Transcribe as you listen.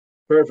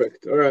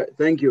Perfect. All right.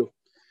 Thank you.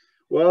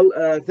 Well,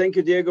 thank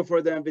you, Diego,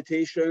 for the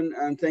invitation,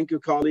 and thank you,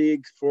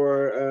 colleagues,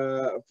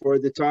 for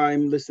the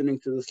time listening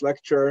to this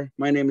lecture.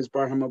 My name is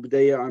Barham. I'm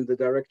the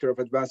Director of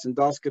Advanced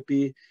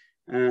Endoscopy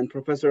and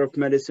Professor of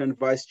Medicine,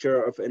 Vice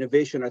Chair of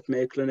Innovation at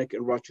Mayo Clinic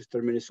in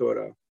Rochester,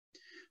 Minnesota.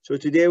 So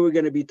today we're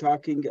going to be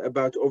talking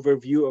about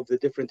overview of the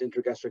different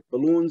intragastric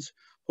balloons.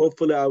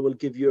 Hopefully, I will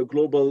give you a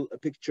global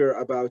picture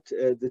about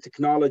the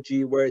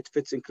technology, where it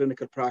fits in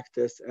clinical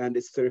practice, and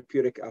its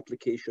therapeutic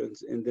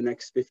applications in the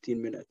next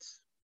 15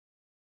 minutes.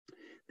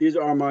 These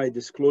are my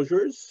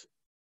disclosures.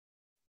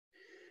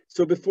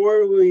 So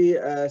before we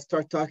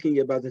start talking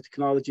about the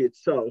technology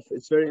itself,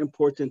 it's very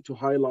important to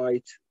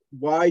highlight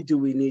why do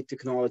we need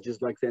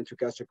technologies like the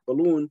intragastric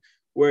balloon,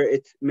 where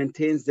it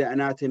maintains the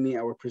anatomy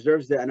or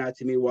preserves the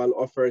anatomy while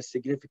offers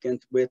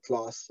significant weight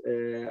loss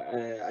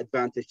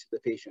advantage to the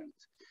patient.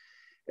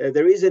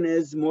 The reason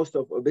is most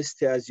of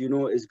obesity, as you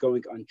know, is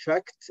going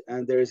unchecked,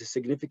 and there is a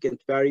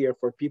significant barrier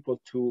for people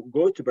to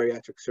go to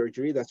bariatric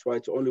surgery. That's why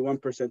it's only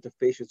 1% of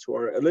patients who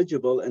are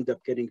eligible end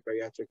up getting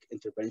bariatric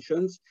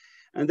interventions.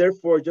 And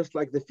therefore, just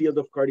like the field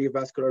of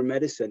cardiovascular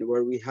medicine,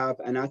 where we have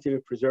anatomy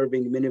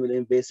preserving minimally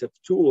invasive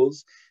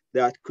tools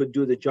that could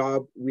do the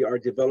job, we are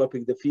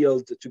developing the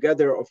field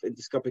together of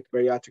endoscopic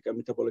bariatric and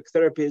metabolic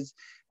therapies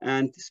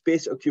and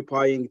space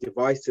occupying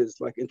devices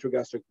like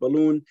intragastric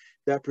balloon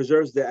that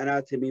preserves the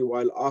anatomy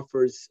while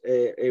offers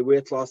a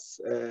weight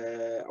loss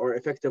or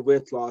effective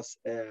weight loss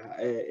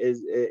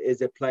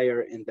is a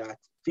player in that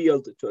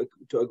field to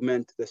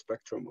augment the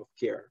spectrum of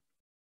care.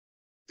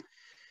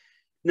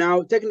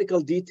 Now,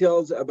 technical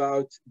details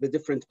about the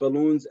different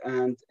balloons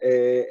and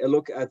a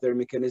look at their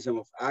mechanism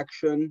of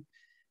action.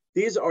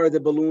 These are the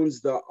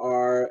balloons that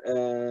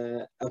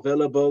are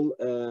available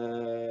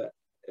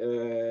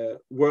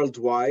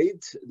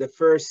worldwide. The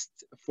first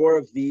 4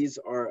 of these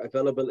are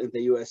available in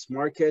the US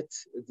market.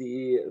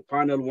 The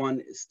final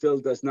one still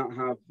does not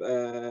have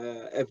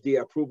FDA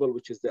approval,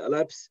 which is the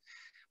Ellipse.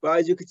 But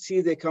as you can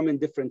see, they come in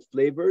different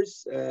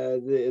flavors.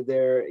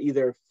 They're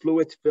either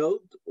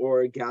fluid-filled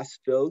or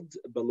gas-filled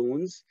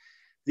balloons.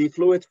 The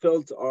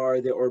fluid-filled are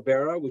the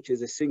Orbera, which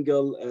is a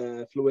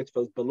single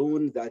fluid-filled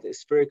balloon that is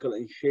spherical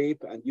in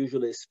shape and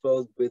usually is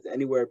filled with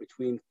anywhere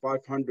between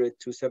 500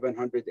 to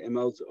 700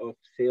 mL of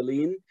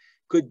saline,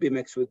 could be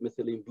mixed with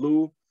methylene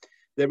blue.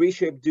 The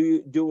Reshape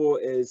Duo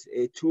is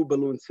a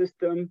 2-balloon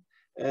system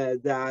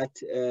that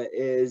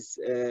is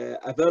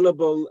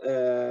available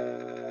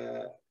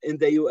in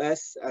the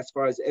US as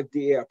far as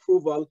FDA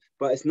approval,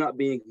 but it's not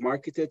being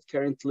marketed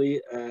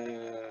currently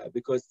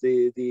because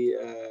the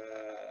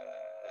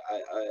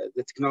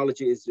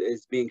technology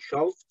is being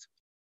shelved.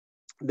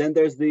 Then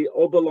there's the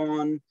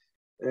Obalon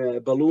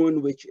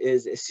balloon, which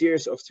is a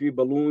series of 3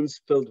 balloons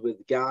filled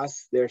with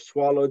gas. They're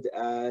swallowed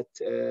at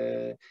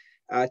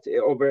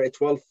over a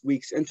 12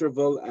 weeks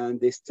interval, and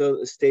they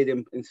still stay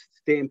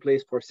in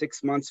place for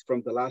 6 months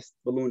from the last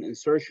balloon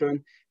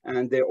insertion.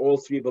 And all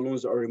 3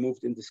 balloons are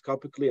removed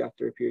endoscopically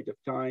after a period of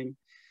time.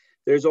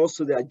 There's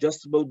also the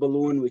adjustable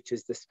balloon, which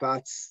is the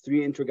SPATS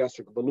 3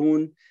 intragastric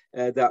balloon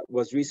that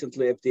was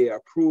recently FDA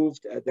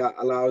approved. That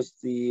allows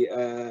the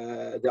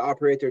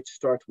operator to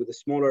start with a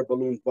smaller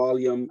balloon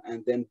volume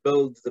and then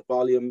build the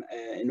volume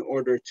in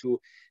order to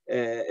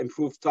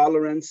improve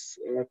tolerance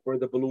for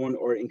the balloon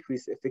or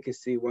increase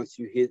efficacy once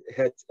you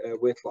hit a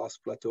weight loss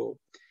plateau.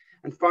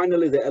 And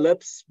finally, the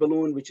Ellipse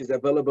balloon, which is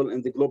available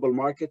in the global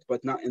market,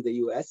 but not in the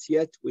US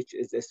yet, which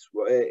is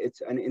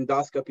it's an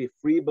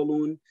endoscopy-free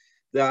balloon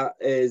that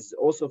is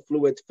also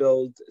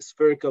fluid-filled,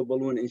 spherical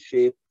balloon in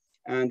shape,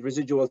 and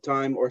residual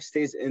time or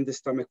stays in the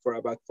stomach for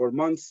about 4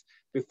 months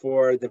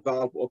before the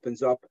valve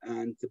opens up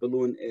and the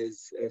balloon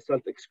is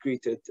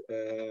self-excreted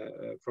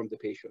from the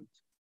patient.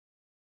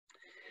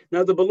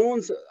 Now, the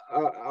balloons,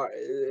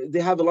 they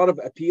have a lot of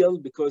appeal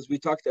because we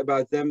talked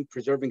about them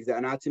preserving the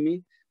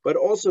anatomy, but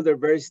also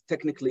they're very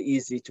technically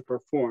easy to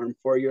perform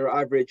for your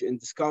average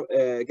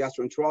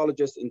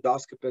gastroenterologist,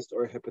 endoscopist,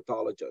 or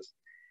hepatologist.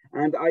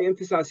 And I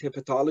emphasize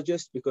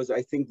hepatologist because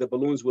I think the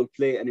balloons will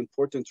play an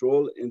important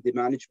role in the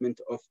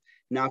management of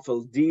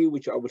NAFLD,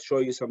 which I will show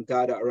you some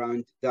data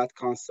around that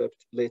concept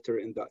later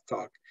in that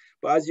talk.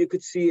 But as you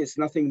could see, it's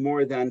nothing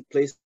more than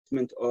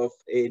placement of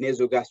a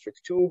nasogastric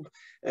tube,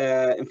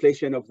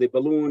 inflation of the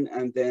balloon,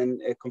 and then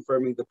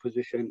confirming the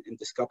position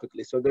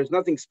endoscopically. So there's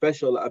nothing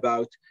special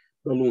about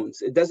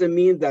balloons. It doesn't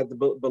mean that the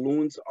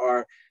balloons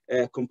are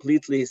a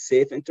completely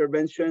safe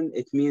intervention.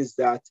 It means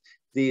that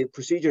the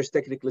procedure is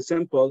technically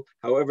simple.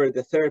 However,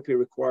 the therapy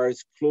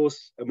requires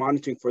close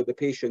monitoring for the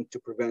patient to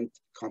prevent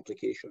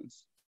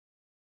complications.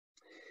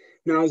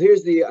 Now,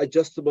 here's the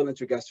adjustable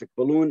intragastric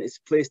balloon. It's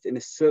placed in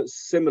a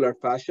similar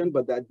fashion,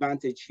 but the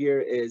advantage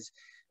here is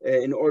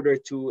in order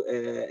to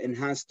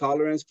enhance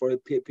tolerance for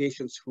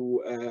patients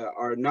who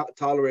are not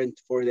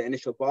tolerant for the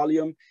initial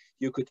volume,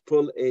 you could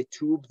pull a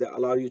tube that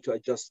allows you to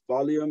adjust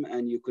volume,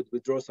 and you could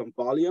withdraw some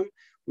volume,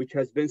 which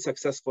has been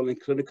successful in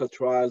clinical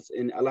trials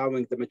in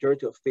allowing the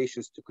majority of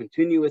patients to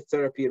continue with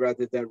therapy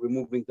rather than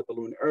removing the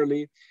balloon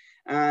early.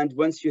 And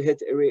once you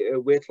hit a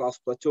weight loss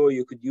plateau,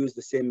 you could use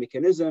the same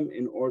mechanism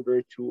in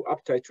order to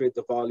up-titrate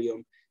the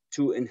volume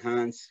to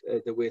enhance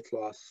the weight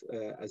loss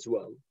as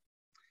well.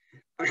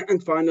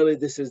 And finally,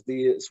 this is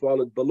the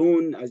swallowed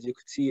balloon. As you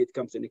could see, it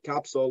comes in a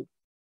capsule.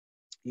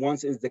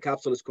 Once the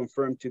capsule is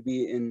confirmed to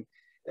be in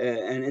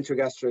an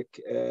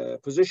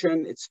intragastric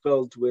position, it's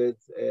filled with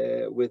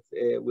a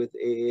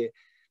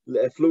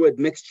fluid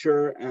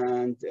mixture,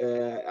 and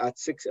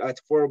at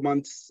 4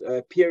 months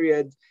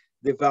period,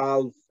 the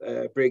valve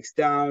breaks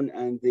down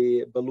and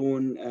the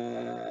balloon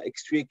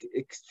excretes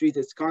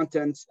its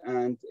contents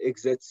and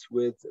exits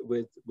with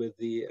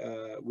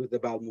the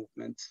bowel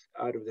movement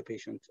out of the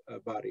patient's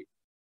body.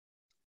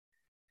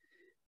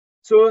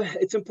 So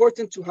it's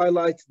important to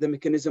highlight the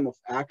mechanism of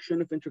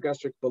action of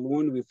intragastric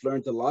balloon. We've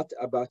learned a lot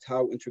about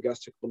how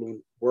intragastric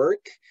balloon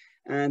work,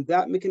 and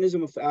that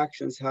mechanism of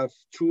actions have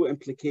true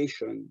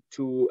implication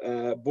to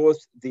both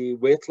the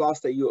weight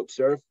loss that you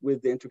observe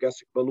with the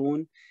intragastric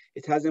balloon.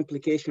 It has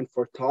implication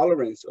for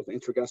tolerance of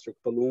intragastric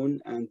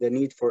balloon and the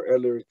need for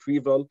early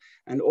retrieval,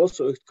 and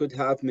also it could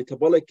have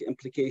metabolic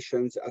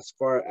implications as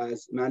far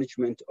as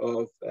management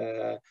of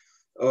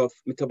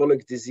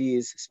metabolic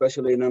disease,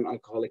 especially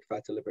non-alcoholic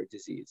fatty liver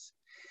disease.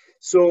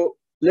 So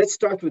let's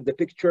start with the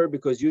picture,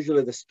 because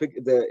usually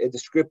the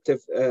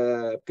descriptive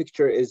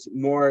picture is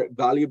more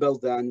valuable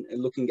than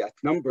looking at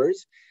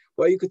numbers.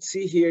 What you could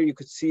see here, you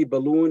could see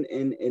balloon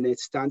in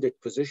its standard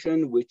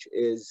position, which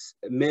is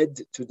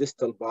mid to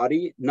distal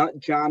body, not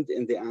jammed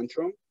in the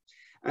antrum.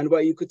 And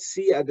what you could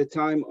see at the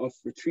time of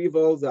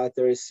retrieval, that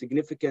there is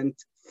significant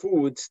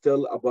food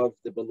still above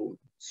the balloon.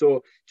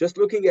 So just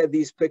looking at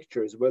these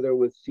pictures, whether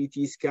with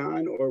CT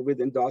scan or with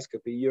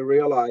endoscopy, you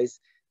realize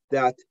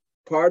that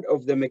part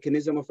of the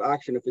mechanism of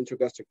action of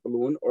intragastric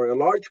balloon, or a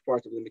large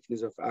part of the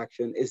mechanism of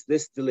action, is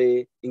this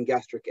delay in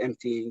gastric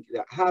emptying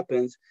that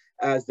happens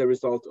as the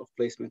result of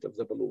placement of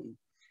the balloon.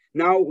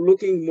 Now,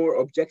 looking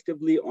more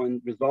objectively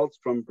on results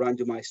from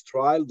randomized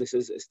trial, this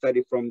is a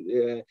study from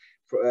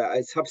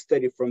a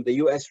sub-study from the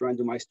US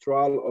randomized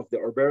trial of the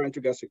Orbera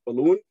intragastric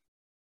balloon.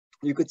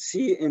 You could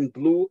see in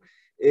blue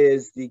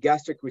is the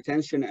gastric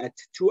retention at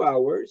 2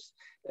 hours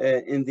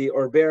in the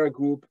Orbera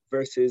group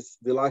versus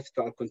the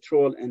lifestyle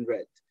control in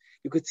red.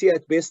 You could see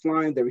at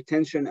baseline, the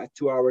retention at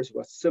 2 hours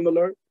was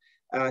similar.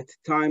 At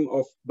time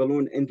of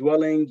balloon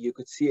indwelling, you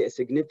could see a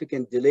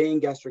significant delay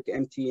in gastric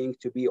emptying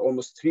to be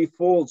almost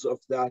 3-folds of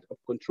that of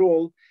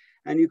control.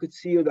 And you could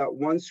see that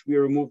once we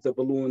remove the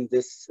balloon,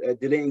 this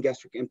delay in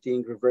gastric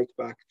emptying reverts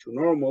back to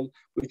normal,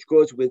 which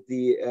goes with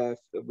the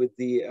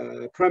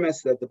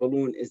premise that the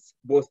balloon is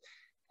both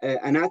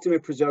anatomy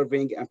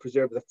preserving and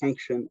preserve the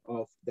function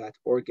of that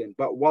organ.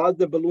 But while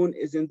the balloon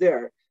is in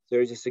there,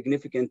 there is a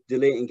significant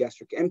delay in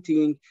gastric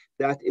emptying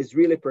that is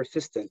really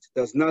persistent,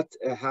 does not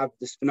have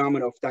this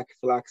phenomenon of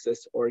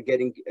tachyphylaxis or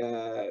getting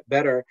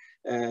better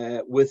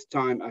with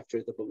time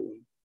after the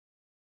balloon.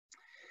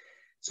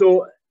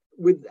 So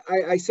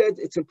I said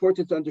it's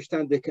important to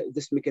understand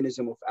this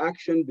mechanism of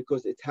action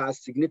because it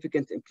has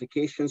significant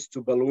implications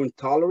to balloon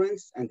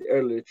tolerance and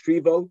early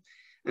retrieval.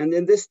 And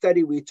in this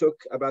study, we took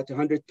about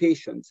 100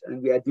 patients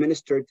and we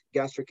administered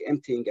gastric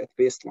emptying at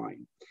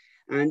baseline.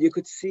 And you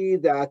could see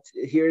that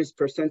here's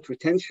percent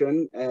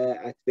retention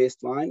at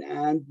baseline,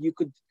 and you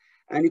could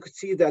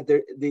see that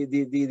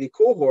the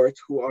cohort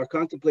who are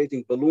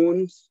contemplating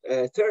balloons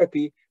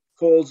therapy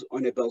falls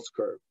on a Bell's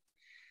curve.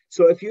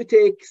 So if you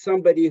take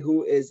somebody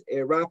who is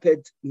a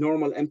rapid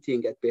normal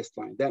emptying at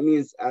baseline, that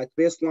means at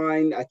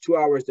baseline at 2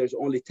 hours there's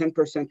only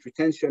 10%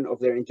 retention of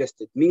their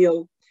ingested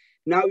meal.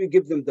 Now you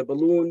give them the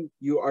balloon,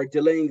 you are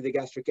delaying the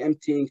gastric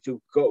emptying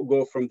to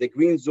go from the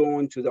green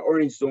zone to the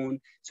orange zone.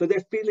 So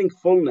they're feeling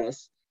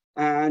fullness,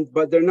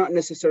 but they're not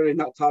necessarily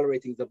not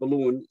tolerating the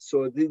balloon.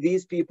 So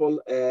these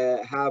people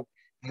have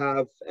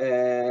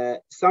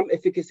some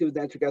efficacy with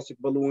the intragastric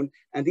balloon.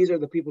 And these are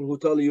the people who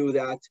tell you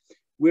that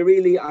we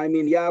really,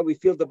 yeah, we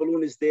feel the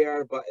balloon is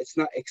there, but it's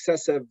not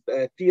excessive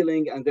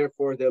feeling, and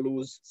therefore they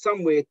lose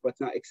some weight, but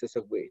not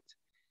excessive weight.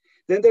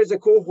 Then there's a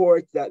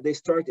cohort that they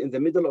start in the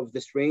middle of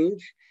this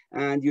range,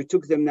 and you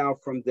took them now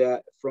from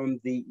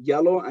the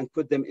yellow and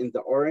put them in the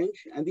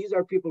orange. And these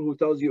are people who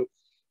tells you,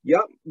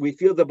 yeah, we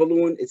feel the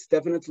balloon. It's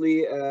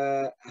definitely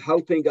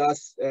helping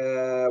us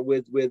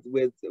with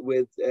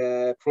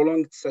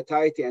prolonged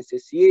satiety and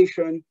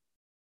satiation.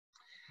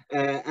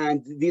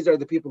 And these are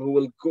the people who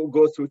will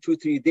go through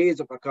 2-3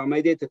 days of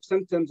accommodative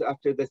symptoms.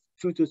 After the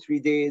 2 to 3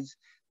 days,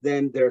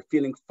 then they're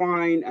feeling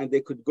fine, and they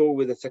could go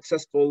with a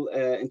successful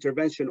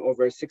intervention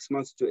over 6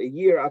 months to a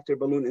year after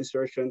balloon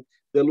insertion.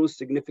 They lose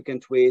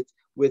significant weight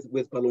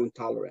with balloon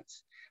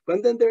tolerance.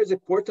 But then there's a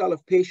quartile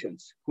of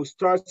patients who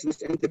starts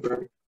this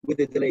endeavor with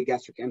a delayed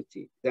gastric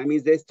empty. That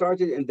means they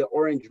started in the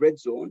orange-red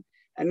zone,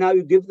 and now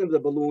you give them the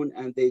balloon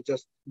and they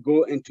just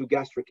go into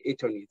gastric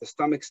atony. The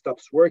stomach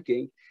stops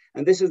working.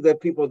 And this is the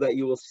people that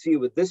you will see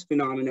with this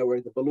phenomena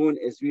where the balloon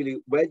is really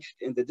wedged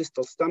in the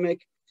distal stomach.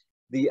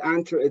 The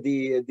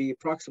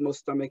proximal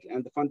stomach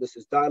and the fundus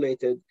is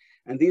dilated.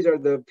 And these are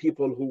the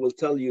people who will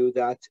tell you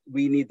that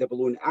we need the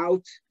balloon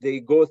out. They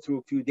go through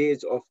a few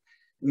days of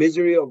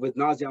misery or with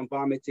nausea and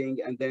vomiting,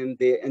 and then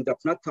they end up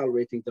not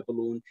tolerating the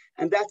balloon.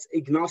 And that's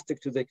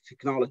agnostic to the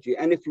technology.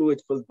 Any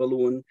fluid-filled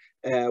balloon,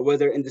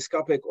 whether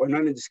endoscopic or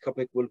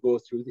non-endoscopic, will go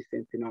through the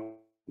same phenomena.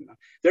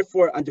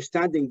 Therefore,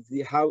 understanding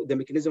the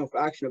mechanism of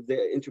action of the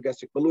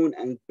intragastric balloon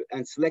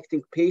and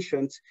selecting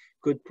patients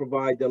could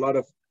provide a lot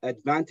of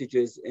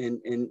advantages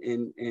in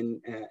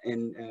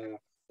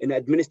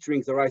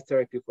administering the right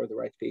therapy for the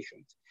right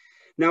patient.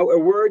 Now, a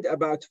word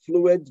about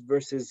fluid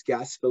versus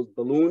gas-filled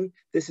balloon.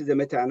 This is a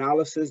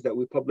meta-analysis that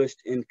we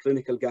published in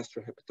Clinical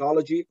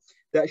Gastrohepatology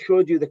that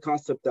showed you the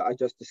concept that I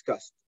just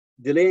discussed.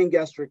 Delaying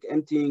gastric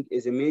emptying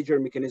is a major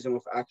mechanism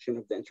of action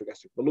of the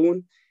intragastric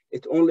balloon.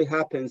 It only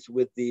happens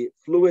with the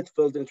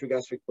fluid-filled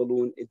intragastric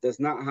balloon. It does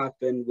not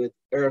happen with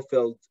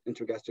air-filled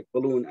intragastric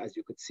balloon, as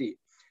you could see.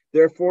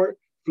 Therefore,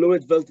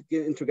 fluid-filled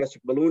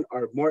intragastric balloon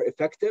are more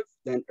effective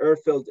than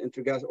air-filled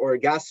or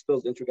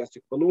gas-filled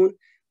intragastric balloon,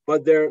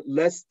 but they're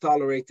less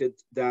tolerated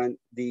than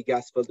the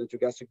gas-filled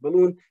intragastric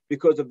balloon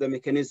because of the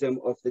mechanism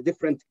of the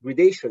different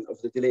gradation of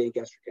the delaying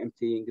gastric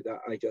emptying that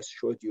I just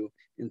showed you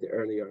in the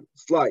earlier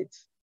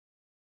slides.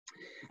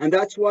 And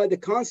that's why the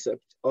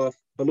concept of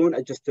balloon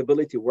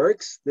adjustability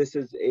works. This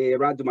is a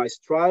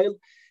randomized trial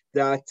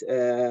that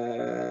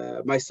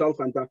myself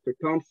and Dr.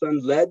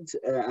 Thompson led,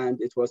 and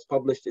it was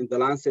published in The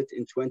Lancet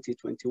in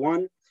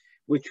 2021,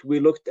 which we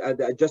looked at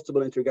the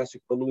adjustable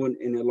intragastric balloon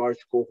in a large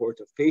cohort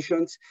of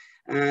patients.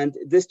 And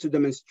this to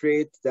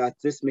demonstrate that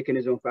this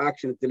mechanism of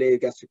action of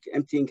delayed gastric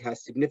emptying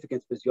has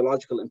significant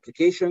physiological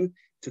implication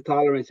to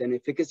tolerance and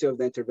efficacy of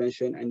the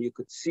intervention. And you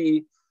could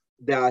see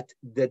that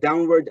the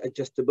downward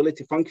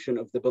adjustability function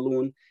of the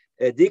balloon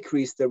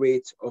decreased the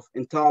rates of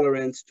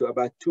intolerance to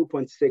about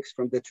 2.6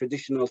 from the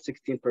traditional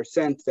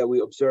 16% that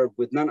we observed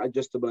with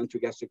non-adjustable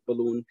intragastric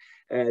balloon.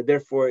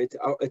 Therefore,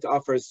 it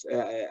offers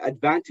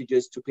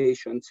advantages to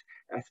patients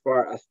as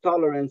far as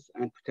tolerance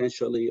and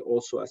potentially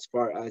also as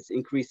far as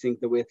increasing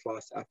the weight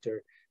loss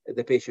after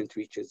the patient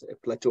reaches a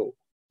plateau.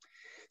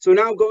 So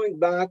now going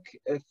back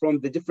from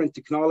the different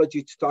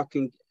technology to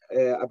talking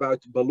about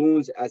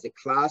balloons as a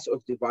class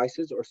of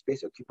devices or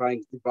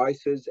space-occupying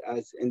devices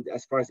as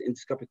far as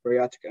endoscopic,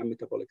 bariatric, and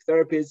metabolic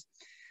therapies,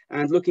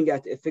 and looking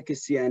at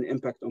efficacy and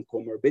impact on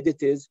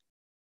comorbidities.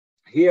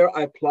 Here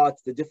I plot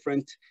the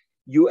different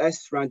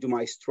US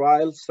randomized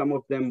trials. Some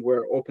of them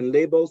were open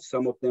label,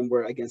 some of them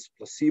were against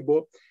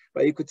placebo,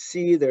 but you could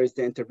see there's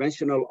the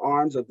interventional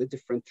arms of the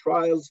different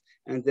trials,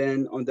 and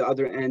then on the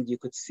other end, you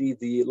could see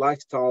the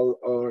lifestyle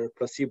or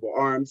placebo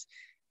arms.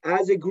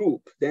 As a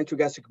group, the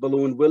intragastric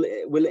balloon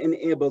will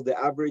enable the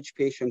average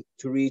patient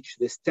to reach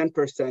this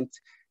 10%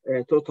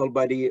 total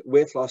body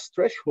weight loss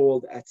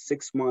threshold at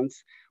 6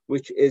 months,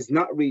 which is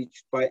not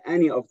reached by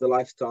any of the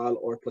lifestyle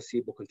or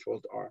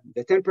placebo-controlled arm.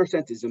 The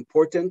 10% is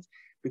important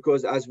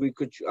because as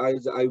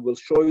I will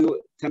show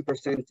you,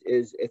 10%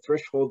 is a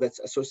threshold that's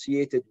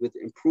associated with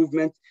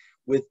improvement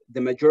with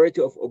the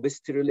majority of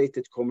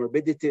obesity-related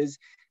comorbidities,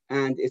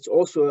 and it's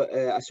also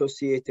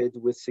associated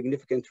with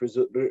significant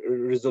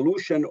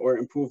resolution or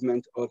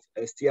improvement of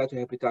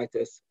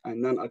steatohepatitis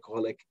and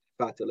non-alcoholic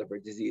fatty liver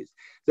disease.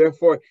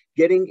 Therefore,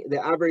 getting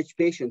the average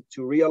patient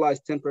to realize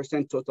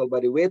 10% total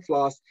body weight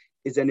loss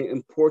is an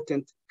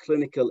important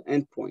clinical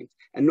endpoint.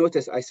 And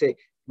notice I say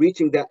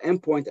reaching that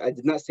endpoint, I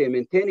did not say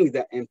maintaining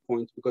that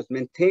endpoint, because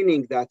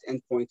maintaining that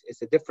endpoint is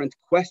a different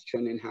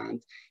question in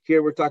hand.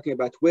 Here we're talking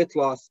about weight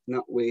loss,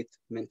 not weight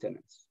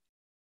maintenance.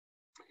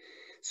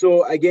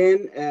 So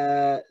again,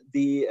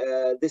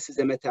 this is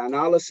a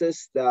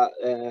meta-analysis that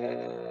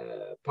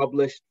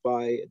published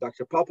by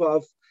Dr.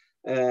 Popov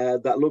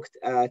that looked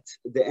at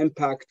the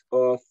impact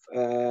of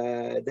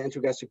the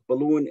intragastric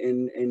balloon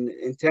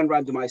in 10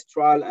 randomized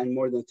trial and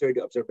more than 30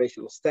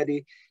 observational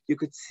study. You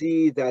could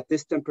see that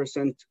this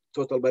 10%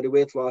 total body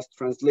weight loss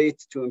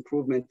translates to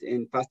improvement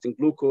in fasting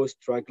glucose,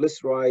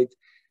 triglyceride,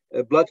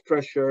 blood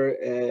pressure,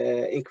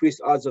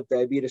 increased odds of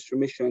diabetes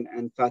remission,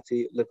 and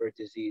fatty liver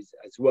disease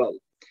as well.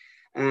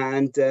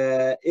 And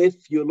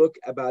if you look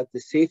about the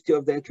safety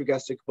of the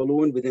intragastric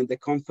balloon within the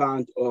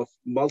confound of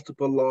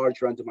multiple large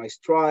randomized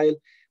trial,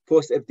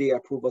 post-FDA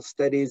approval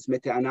studies,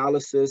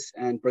 meta-analysis,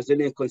 and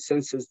Brazilian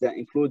consensus that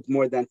include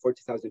more than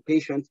 40,000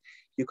 patients,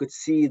 you could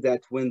see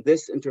that when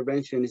this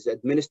intervention is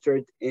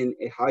administered in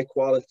a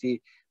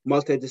high-quality,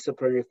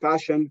 multidisciplinary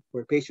fashion,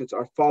 where patients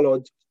are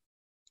followed,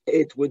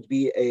 it would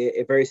be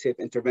a very safe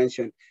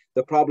intervention.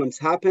 The problems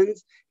happen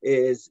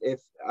is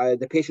if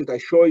the patient I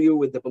show you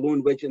with the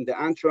balloon wedge in the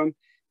antrum,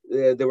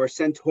 they were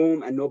sent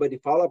home and nobody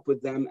followed up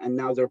with them, and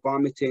now they're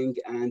vomiting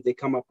and they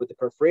come up with a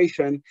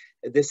perforation.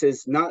 This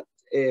is not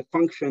a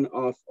function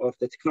of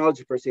the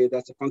technology per se,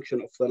 that's a function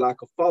of the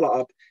lack of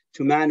follow-up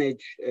to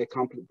manage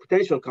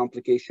potential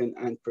complication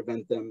and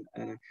prevent them.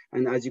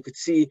 And as you could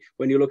see,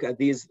 when you look at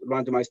these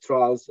randomized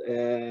trials,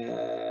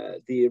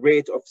 the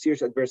rate of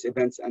serious adverse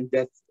events and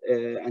death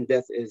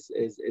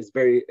is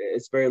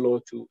very low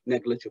to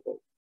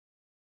negligible.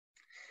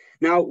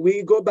 Now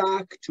we go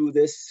back to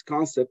this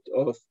concept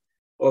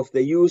of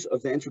the use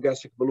of the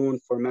intragastric balloon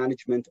for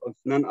management of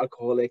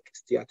non-alcoholic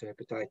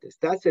steatohepatitis.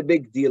 That's a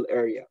big deal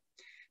area.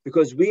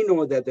 because we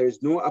know that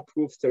there's no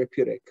approved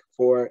therapeutic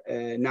for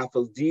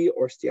NAFLD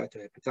or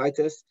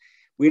steatohepatitis.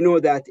 We know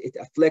that it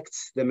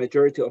afflicts the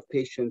majority of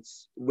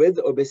patients with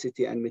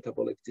obesity and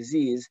metabolic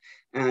disease.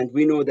 And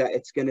we know that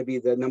it's going to be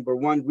the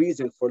 #1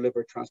 reason for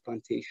liver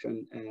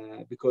transplantation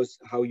because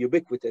how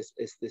ubiquitous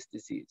is this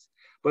disease.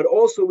 But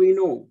also we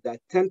know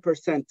that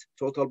 10%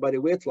 total body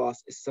weight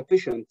loss is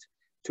sufficient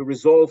to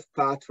resolve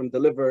fat from the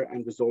liver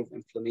and resolve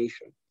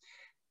inflammation.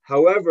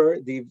 However,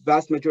 the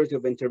vast majority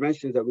of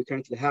interventions that we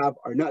currently have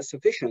are not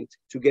sufficient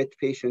to get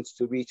patients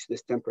to reach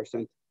this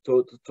 10%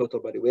 total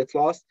body weight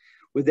loss.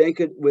 With the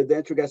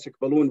intragastric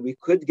balloon, we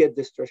could get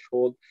this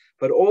threshold,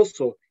 but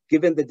also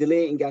given the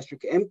delay in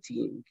gastric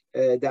emptying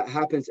that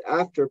happens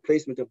after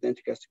placement of the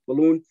intragastric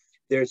balloon,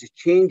 there's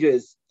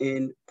changes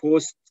in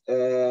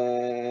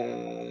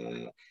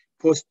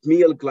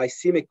post-meal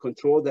glycemic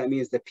control. That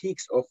means the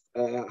peaks of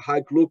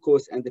high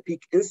glucose and the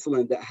peak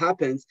insulin that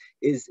happens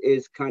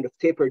is kind of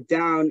tapered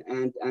down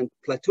and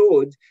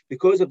plateaued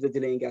because of the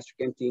delay in gastric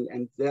emptying.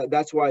 And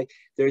that's why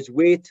there's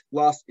weight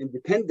loss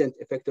independent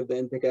effect of the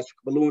intragastric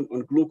balloon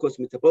on glucose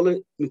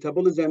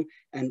metabolism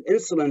and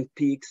insulin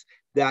peaks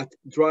that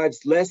drives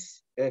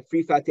less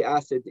free fatty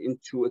acid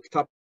into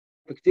ectopic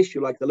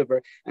tissue like the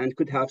liver and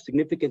could have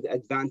significant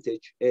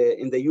advantage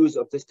in the use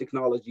of this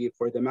technology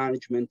for the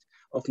management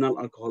of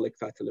non-alcoholic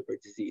fatty liver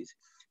disease.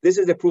 This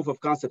is a proof of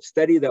concept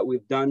study that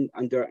we've done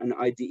under an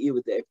IDE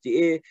with the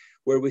FDA,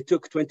 where we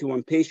took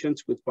 21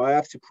 patients with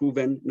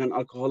biopsy-proven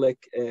non-alcoholic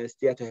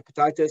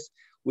steatohepatitis.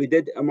 We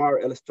did MR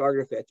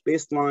elastography at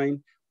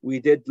baseline. We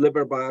did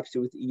liver biopsy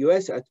with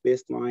EUS at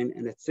baseline,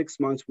 and at 6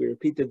 months, we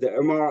repeated the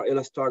MR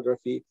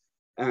elastography,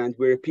 and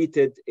we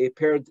repeated a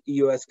paired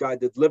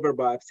EUS-guided liver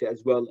biopsy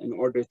as well in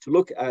order to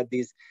look at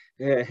these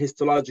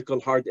histological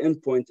hard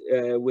endpoint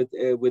with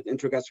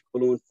intragastric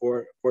balloon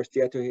for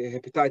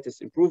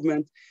steatohepatitis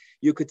improvement.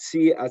 You could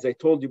see, as I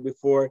told you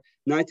before,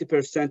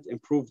 90%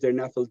 improved their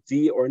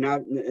NAFLD or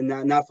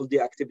NAFLD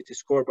activity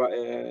score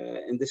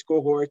in this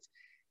cohort.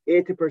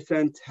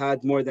 80%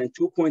 had more than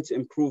 2 points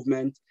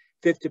improvement.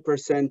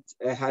 50%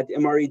 had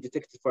MRE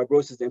detected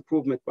fibrosis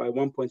improvement by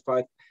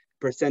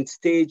 1.5%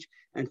 stage,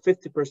 and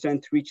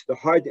 50% reached the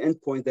hard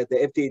endpoint that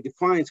the FDA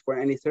defines for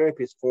any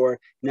therapies for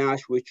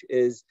NASH, which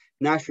is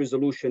NASH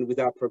resolution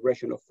without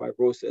progression of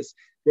fibrosis.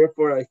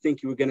 Therefore, I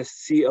think you're going to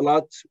see a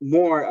lot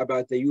more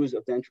about the use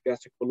of the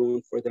intragastric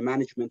balloon for the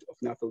management of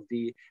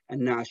NAFLD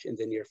and NASH in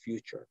the near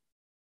future.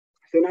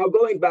 So now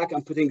going back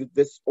and putting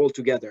this all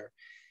together,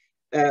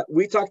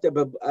 we talked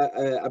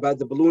about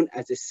the balloon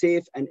as a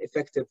safe and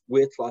effective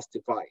weight loss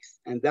device,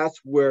 and that's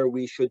where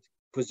we should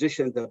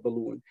position the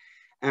balloon.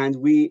 And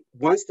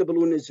once the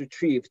balloon is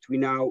retrieved, we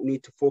now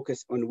need to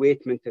focus on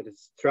weight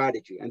maintenance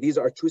strategy. And these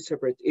are two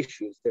separate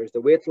issues. There's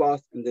the weight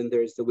loss, and then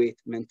there's the weight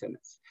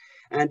maintenance.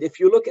 And if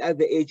you look at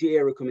the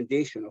AGA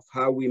recommendation of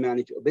how we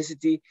manage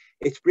obesity,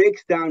 it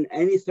breaks down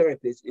any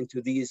therapies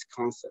into these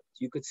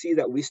concepts. You could see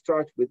that we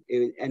start with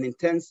an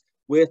intense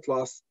weight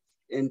loss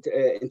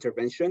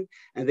intervention,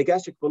 and the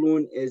gastric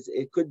balloon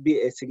could be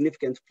a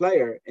significant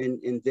player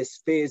in this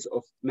phase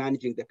of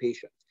managing the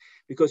patient,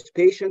 because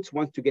patients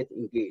want to get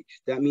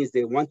engaged. That means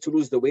they want to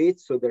lose the weight,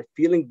 so they're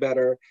feeling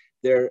better,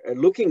 they're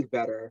looking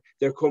better,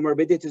 their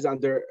comorbidities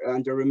under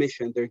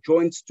remission, their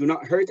joints do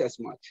not hurt as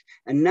much,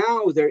 and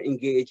now they're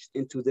engaged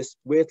into this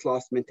weight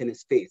loss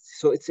maintenance phase.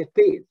 So it's a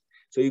phase.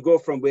 So you go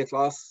from weight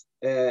loss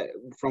to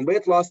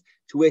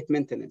weight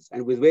maintenance,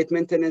 and with weight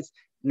maintenance,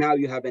 now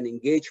you have an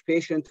engaged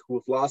patient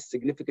who've lost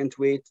significant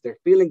weight, they're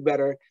feeling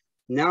better.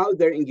 Now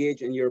they're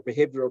engaged in your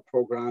behavioral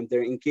program,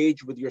 they're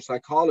engaged with your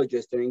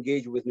psychologist, they're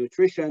engaged with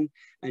nutrition,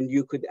 and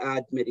you could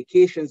add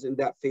medications in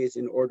that phase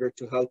in order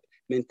to help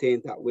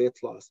maintain that weight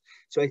loss.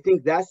 So I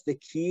think that's the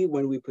key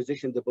when we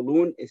position the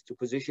balloon, is to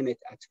position it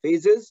at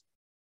phases.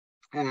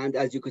 And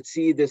as you could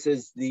see, this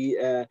is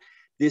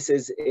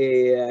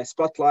a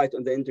spotlight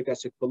on the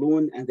intragastric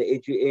balloon, and the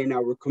AGA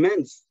now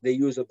recommends the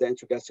use of the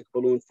intragastric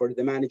balloon for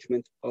the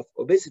management of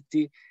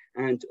obesity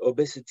and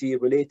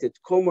obesity-related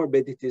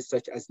comorbidities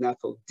such as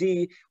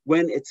NAFLD,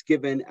 when it's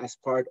given as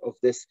part of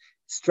this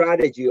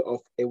strategy of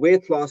a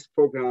weight loss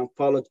program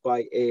followed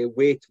by a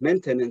weight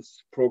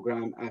maintenance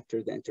program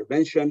after the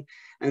intervention.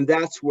 And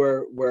that's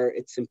where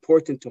it's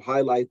important to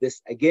highlight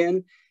this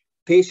again.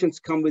 Patients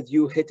come with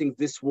you hitting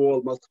this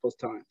wall multiple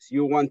times.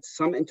 You want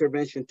some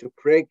intervention to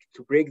break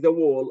the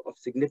wall of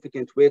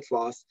significant weight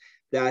loss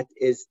that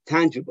is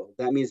tangible.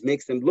 That means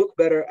makes them look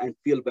better and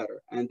feel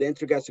better. And the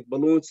intragastric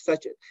balloon,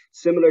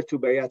 similar to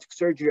bariatric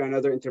surgery and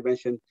other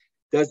intervention,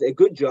 does a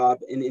good job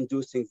in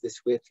inducing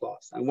this weight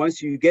loss. And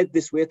once you get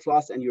this weight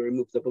loss and you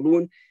remove the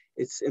balloon,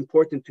 it's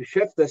important to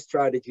shift the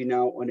strategy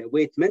now on a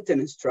weight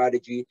maintenance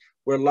strategy,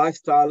 where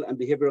lifestyle and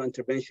behavioral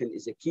intervention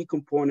is a key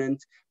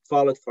component,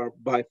 followed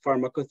by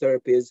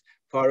pharmacotherapies,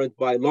 followed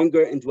by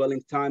longer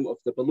indwelling time of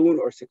the balloon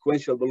or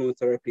sequential balloon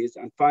therapies,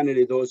 and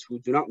finally, those who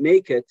do not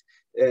make it,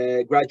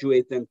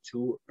 graduate them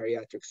to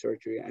bariatric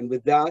surgery. And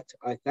with that,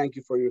 I thank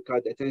you for your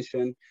kind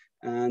attention,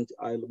 and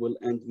I will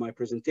end my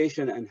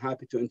presentation and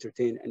happy to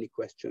entertain any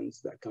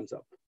questions that comes up.